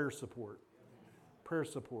there's prayer support. Prayer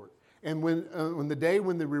support. And when the day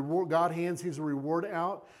when the reward, God hands his reward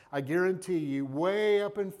out, I guarantee you, way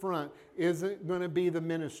up in front isn't going to be the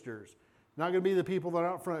ministers. Not going to be the people that are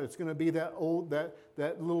out front. It's going to be that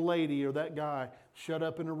little lady or that guy shut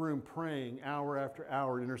up in a room praying hour after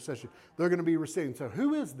hour in intercession. They're going to be receiving. So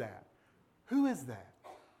who is that? Who is that?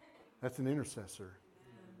 That's an intercessor.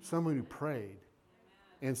 Someone who prayed.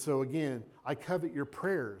 And so again, I covet your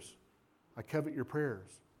prayers. I covet your prayers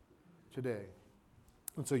today.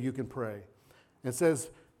 And so you can pray. It says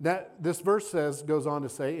that this verse goes on to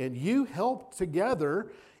say, and you help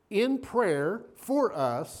together in prayer for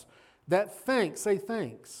us that thanks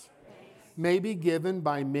may be given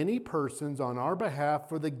by many persons on our behalf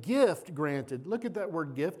for the gift granted. Look at that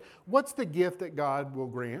word gift. What's the gift that God will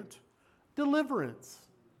grant? Deliverance.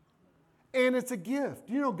 And it's a gift.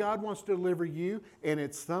 You know, God wants to deliver you, and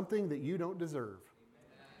it's something that you don't deserve.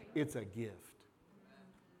 It's a gift.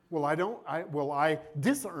 Well, I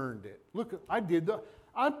disearned it. Look,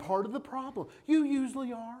 I'm part of the problem. You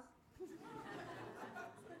usually are.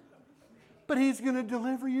 But he's going to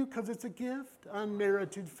deliver you because it's a gift,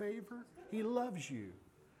 unmerited favor. He loves you.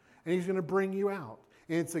 And he's going to bring you out.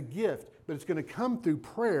 And it's a gift, but it's going to come through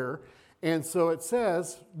prayer. And so it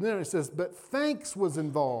says, but thanks was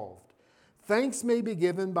involved. Thanks may be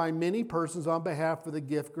given by many persons on behalf of the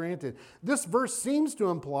gift granted. This verse seems to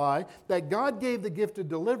imply that God gave the gift of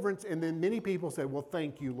deliverance, and then many people said, well,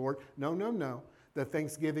 thank you, Lord. No. The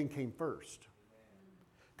thanksgiving came first.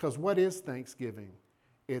 Because what is thanksgiving?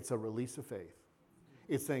 It's a release of faith.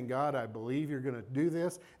 It's saying, God, I believe you're going to do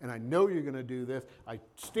this, and I know you're going to do this. I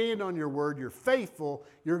stand on your word. You're faithful.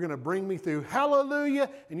 You're going to bring me through. Hallelujah.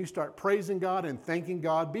 And you start praising God and thanking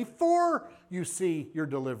God before you see your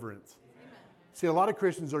deliverance. Amen. See, a lot of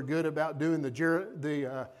Christians are good about doing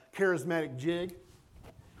the charismatic jig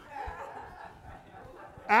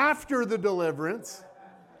after the deliverance.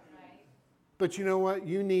 But you know what?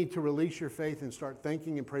 You need to release your faith and start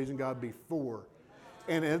thanking and praising God before.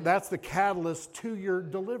 And that's the catalyst to your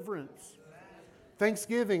deliverance.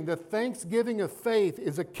 Thanksgiving, the thanksgiving of faith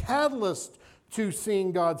is a catalyst to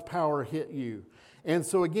seeing God's power hit you. And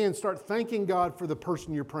so again, start thanking God for the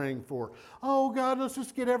person you're praying for. Oh God, let's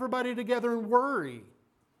just get everybody together and worry.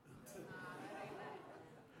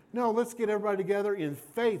 No, let's get everybody together in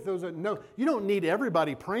faith. You don't need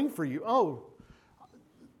everybody praying for you. Oh,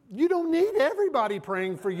 you don't need everybody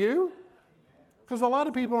praying for you because a lot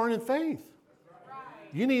of people aren't in faith.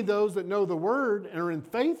 You need those that know the word and are in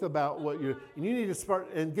faith about and you need to start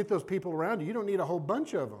and get those people around you. You don't need a whole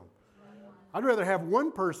bunch of them. I'd rather have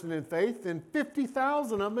one person in faith than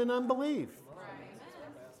 50,000 of them in unbelief.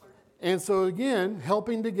 And so again,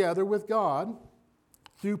 helping together with God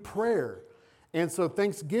through prayer. And so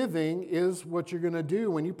thanksgiving is what you're going to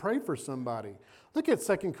do when you pray for somebody. Look at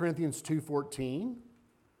 2 Corinthians 2:14.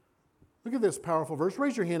 Look at this powerful verse.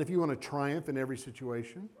 Raise your hand if you want to triumph in every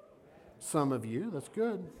situation. Some of you, that's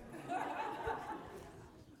good.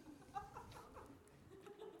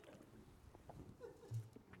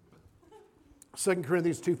 Second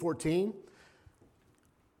Corinthians 2:14.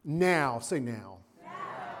 Now, say now.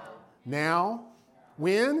 Now.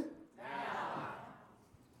 When?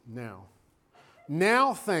 Now.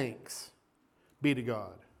 Now thanks be to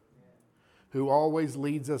God, who always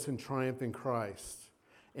leads us in triumph in Christ,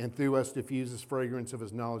 and through us diffuses fragrance of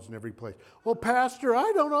his knowledge in every place. Well, Pastor,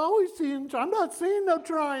 I don't always see him. I'm not seeing no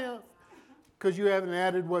triumph. Because you haven't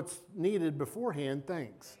added what's needed beforehand.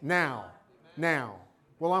 Thanks. Now.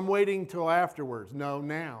 Well, I'm waiting till afterwards. No,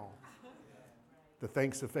 now. The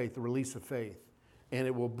thanks of faith, the release of faith. And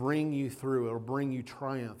it will bring you through. It will bring you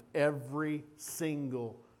triumph every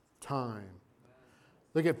single time.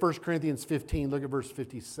 Look at 1 Corinthians 15. Look at verse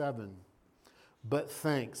 57. But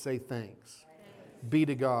thanks, say thanks, be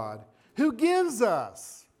to God, who gives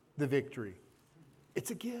us the victory. It's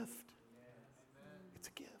a gift. It's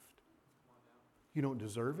a gift. You don't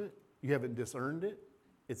deserve it. You haven't disearned it.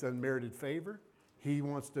 It's unmerited favor. He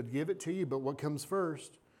wants to give it to you, but what comes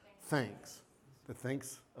first? Thanks. The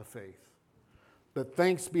thanks of faith. But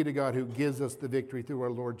thanks be to God who gives us the victory through our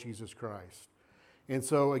Lord Jesus Christ. And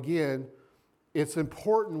so again, it's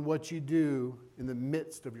important what you do in the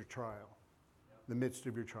midst of your trial. In the midst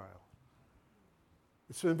of your trial.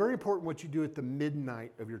 It's very important what you do at the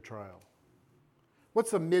midnight of your trial.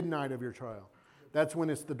 What's the midnight of your trial? That's when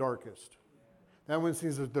it's the darkest. That when it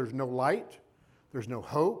seems that there's no light, there's no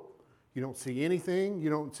hope, you don't see anything, you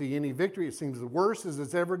don't see any victory. It seems the worst as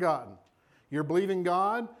it's ever gotten. You're believing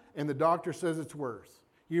God, and the doctor says it's worse.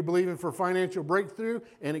 You're believing for financial breakthrough,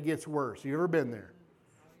 and it gets worse. You ever been there?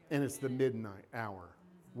 And it's the midnight hour.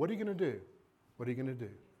 What are you going to do? What are you going to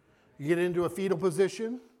do? You get into a fetal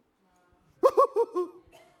position?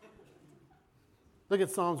 Look at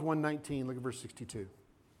Psalms 119. Look at verse 62.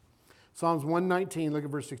 Psalms 119. Look at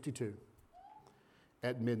verse 62.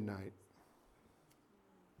 At midnight.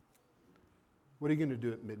 What are you going to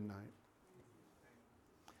do at midnight?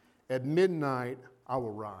 At midnight, I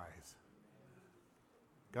will rise.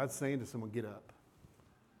 God's saying to someone, get up.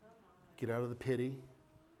 Get out of the pity.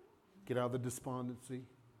 Get out of the despondency.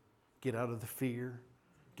 Get out of the fear.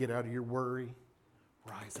 Get out of your worry.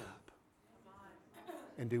 Rise up.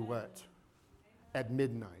 And do what? At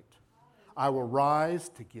midnight, I will rise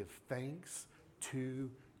to give thanks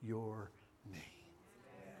to your name.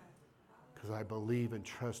 Because I believe and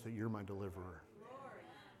trust that you're my deliverer.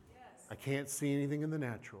 I can't see anything in the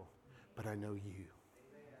natural, but I know you.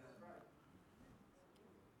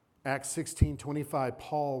 Acts 16:25,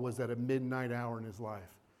 Paul was at a midnight hour in his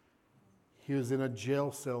life. He was in a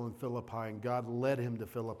jail cell in Philippi, and God led him to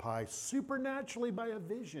Philippi supernaturally by a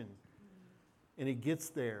vision. And he gets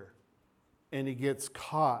there, and he gets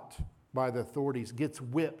caught by the authorities, gets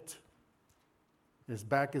whipped. His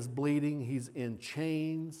back is bleeding. He's in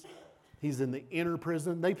chains. He's in the inner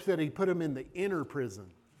prison. They said he put him in the inner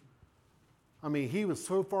prison. I mean, he was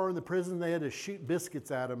so far in the prison, they had to shoot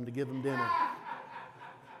biscuits at him to give him dinner.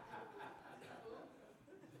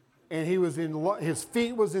 And he was his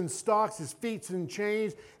feet was in stocks, his feet's in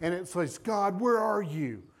chains, and it says, God, where are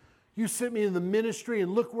you? You sent me in the ministry,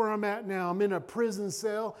 and look where I'm at now. I'm in a prison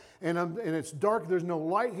cell, and it's dark. There's no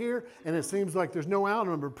light here, and it seems like there's no out.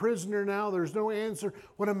 I'm a prisoner now. There's no answer.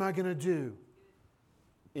 What am I going to do?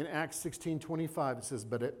 In Acts 16:25, it says,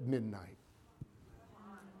 but at midnight.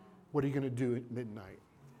 What are you going to do at midnight?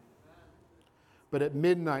 But at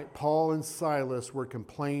midnight, Paul and Silas were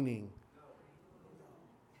complaining.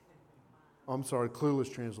 Oh, I'm sorry, clueless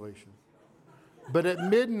translation. But at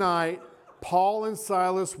midnight, Paul and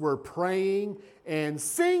Silas were praying and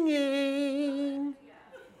singing.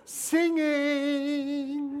 Singing.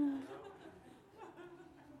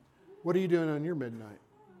 What are you doing on your midnight?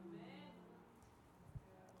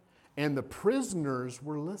 And the prisoners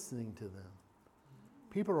were listening to them.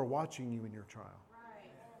 People are watching you in your trial.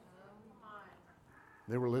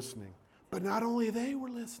 They were listening. But not only they were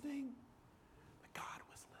listening, but God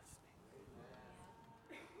was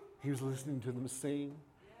listening. He was listening to them sing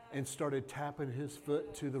and started tapping his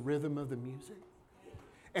foot to the rhythm of the music.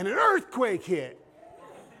 And an earthquake hit.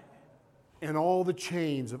 And all the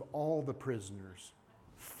chains of all the prisoners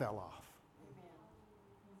fell off.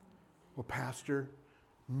 Well, Pastor,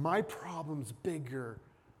 my problem's bigger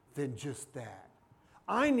than just that.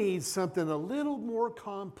 I need something a little more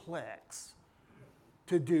complex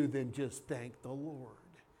to do than just thank the Lord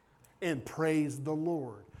and praise the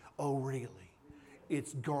Lord. Oh, really?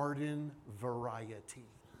 It's garden variety.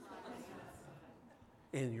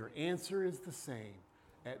 And your answer is the same.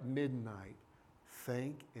 At midnight,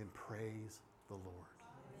 thank and praise the Lord.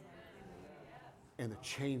 And the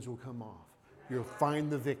chains will come off. You'll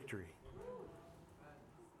find the victory.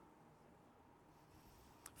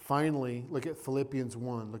 Finally, look at Philippians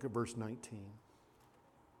 1. Look at verse 19.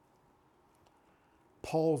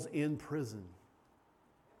 Paul's in prison.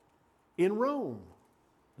 In Rome.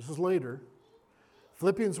 This is later.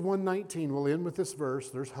 Philippians 1:19. We'll end with this verse.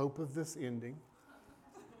 There's hope of this ending.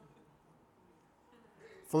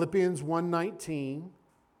 Philippians 1:19.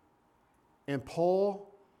 And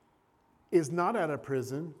Paul is not out of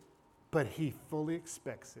prison, but he fully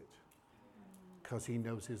expects it because he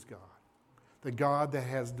knows his God. The God that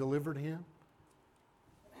has delivered him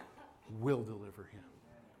will deliver him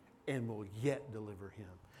and will yet deliver him.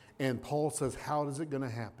 And Paul says, how is it going to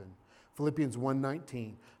happen? Philippians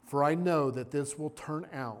 1:19, for I know that this will turn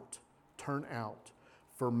out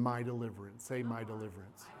for my deliverance. Say my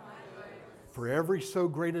deliverance. For every so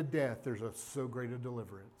great a death, there's a so great a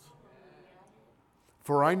deliverance.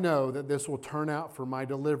 For I know that this will turn out for my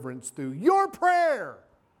deliverance through your prayer.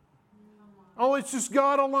 Oh, it's just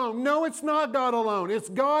God alone. No, it's not God alone. It's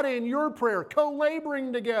God and your prayer,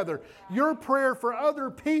 co-laboring together. Your prayer for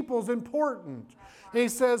other people is important. He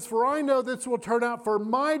says, for I know this will turn out for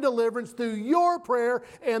my deliverance through your prayer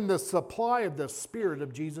and the supply of the Spirit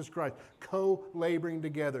of Jesus Christ, co-laboring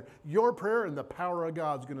together. Your prayer and the power of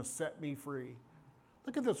God is going to set me free.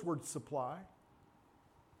 Look at this word supply.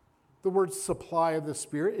 The word supply of the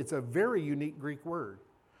Spirit, it's a very unique Greek word.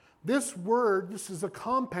 This word, this is a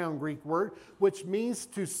compound Greek word, which means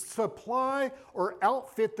to supply or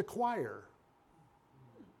outfit the choir.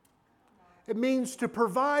 It means to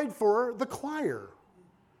provide for the choir.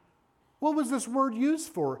 What was this word used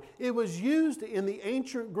for? It was used in the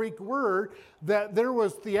ancient Greek word that there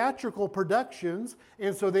was theatrical productions,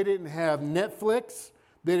 and so they didn't have Netflix,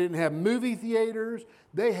 they didn't have movie theaters,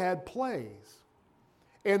 they had plays.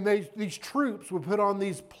 And these troops would put on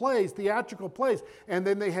these plays, theatrical plays, and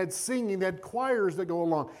then they had singing, they had choirs that go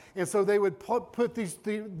along. And so they would put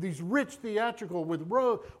these rich theatrical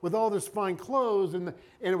with all this fine clothes, and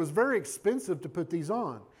it was very expensive to put these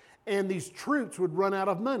on. And these troops would run out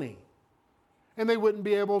of money. And they wouldn't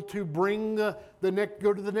be able to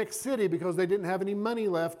go to the next city because they didn't have any money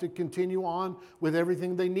left to continue on with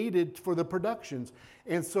everything they needed for the productions.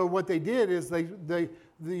 And so what they did is they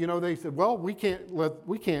said, well, we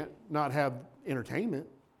can't not have entertainment.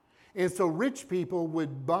 And so rich people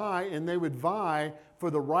would buy, and they would vie for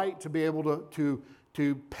the right to be able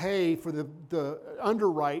to pay for the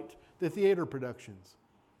underwrite the theater productions.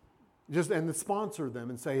 And to sponsor them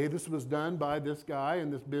and say, hey, this was done by this guy in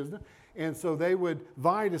this business. And so they would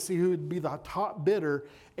vie to see who would be the top bidder,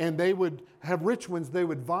 and they would have rich ones, they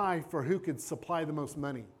would vie for who could supply the most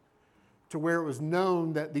money, to where it was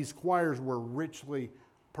known that these choirs were richly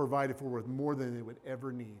provided for with more than they would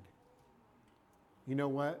ever need. You know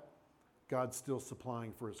what? God's still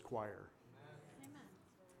supplying for his choir. Amen.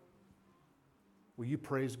 Will you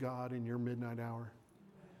praise God in your midnight hour?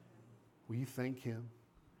 Will you thank him?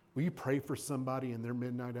 Will you pray for somebody in their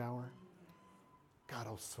midnight hour? God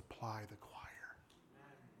will supply the choir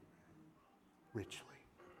richly.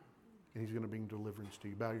 And he's going to bring deliverance to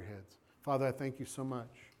you. Bow your heads. Father, I thank you so much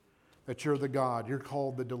that you're the God. You're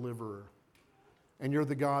called the deliverer. And you're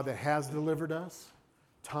the God that has delivered us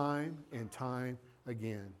time and time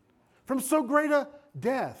again from so great a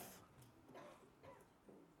death.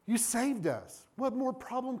 You saved us. What more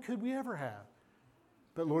problem could we ever have?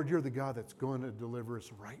 But Lord, you're the God that's going to deliver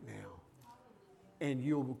us right now. And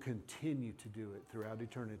you will continue to do it throughout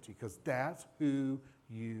eternity because that's who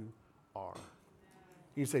you are.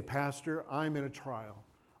 You say, Pastor, I'm in a trial.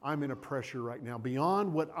 I'm in a pressure right now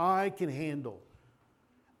beyond what I can handle.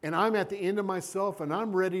 And I'm at the end of myself and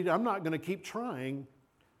I'm ready. I'm not going to keep trying.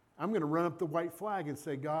 I'm going to run up the white flag and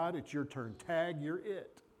say, God, it's your turn. Tag, you're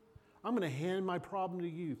it. I'm going to hand my problem to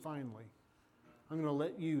you finally. I'm going to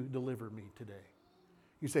let you deliver me today.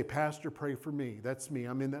 You say, Pastor, pray for me. That's me.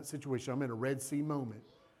 I'm in that situation. I'm in a Red Sea moment.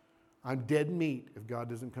 I'm dead meat if God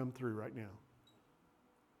doesn't come through right now.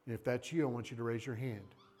 And if that's you, I want you to raise your hand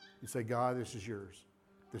and say, God, this is yours.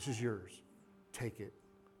 This is yours. Take it.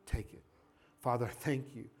 Take it. Father,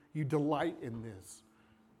 thank you. You delight in this.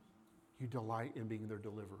 You delight in being their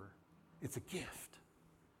deliverer. It's a gift.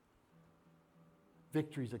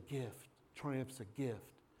 Victory's a gift. Triumph's a gift.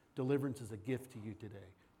 Deliverance is a gift to you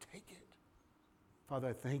today. Take it. Father,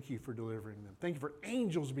 I thank you for delivering them. Thank you for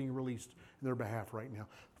angels being released in their behalf right now.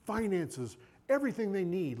 Finances, everything they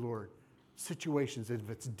need, Lord. Situations, if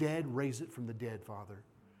it's dead, raise it from the dead, Father.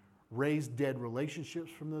 Raise dead relationships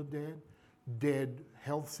from the dead, dead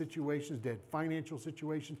health situations, dead financial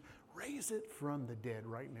situations. Raise it from the dead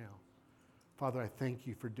right now. Father, I thank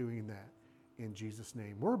you for doing that in Jesus'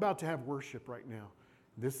 name. We're about to have worship right now.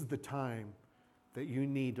 This is the time that you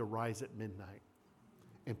need to rise at midnight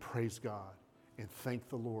and praise God and thank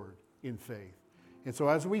the Lord in faith. And so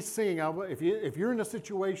as we sing, if you're in a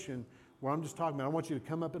situation where I'm just talking about, I want you to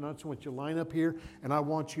come up and I just want you to line up here and I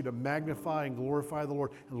want you to magnify and glorify the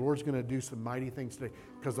Lord. And the Lord's going to do some mighty things today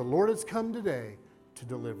because the Lord has come today to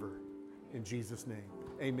deliver in Jesus' name.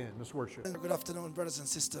 Amen. Let's worship. Good afternoon, brothers and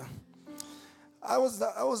sisters. I was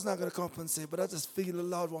not going to compensate, but I just feel the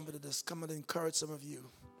Lord want me to just come and encourage some of you.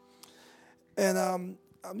 And I'm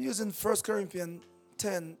using 1 Corinthians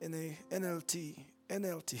 10 in the NLT.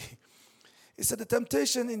 It said the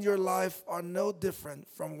temptation in your life are no different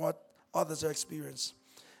from what others are experiencing.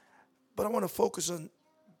 But I want to focus on,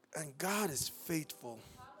 and God is faithful.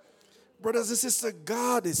 Brothers and sisters,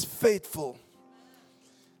 God is faithful.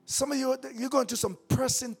 Some of you, you're going through some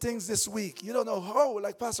pressing things this week. You don't know how,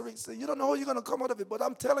 like Pastor Rick said, you don't know how you're going to come out of it. But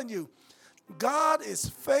I'm telling you, God is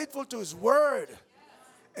faithful to his word.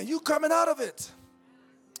 And you coming out of it.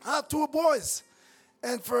 I have 2 boys.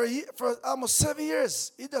 And for almost 7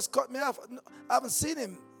 years, he just cut me off. I haven't seen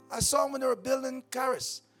him. I saw him when they were building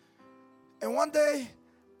Caris. And one day,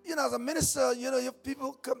 as a minister, your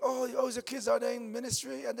people come, oh, your kids, are they in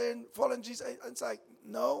ministry and they're following Jesus? And it's like,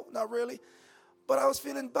 no, not really. But I was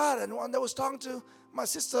feeling bad. And one day I was talking to my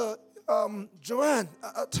sister, Joanne,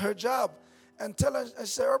 at her job, and tell her, I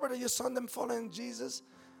said, Herbert, are your son them following Jesus?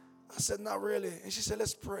 I said, not really. And she said,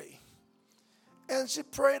 let's pray. And she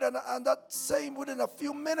prayed, and within a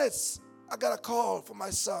few minutes, I got a call from my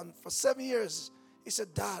son for 7 years. He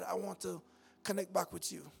said, Dad, I want to connect back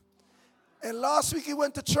with you. And last week he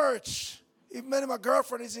went to church. He met my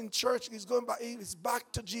girlfriend. He's in church. He's going back. He's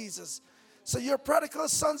back to Jesus. So your prodigal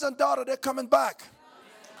sons and daughters, they're coming back.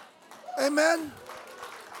 Amen.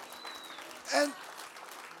 And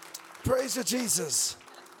praise you, Jesus.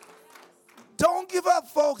 Don't give up,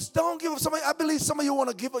 folks. Don't give up. I believe some of you want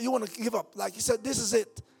to give up. You want to give up. Like you said, this is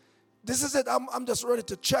it. This is it. I'm just ready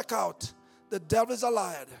to check out. The devil is a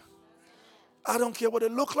liar. I don't care what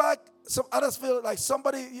it look like. I just feel like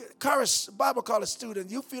somebody, Caris, Bible college student,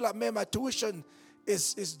 you feel like, man, my tuition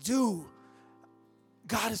is due.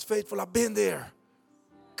 God is faithful. I've been there.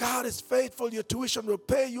 God is faithful. Your tuition will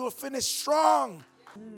pay. You will finish strong.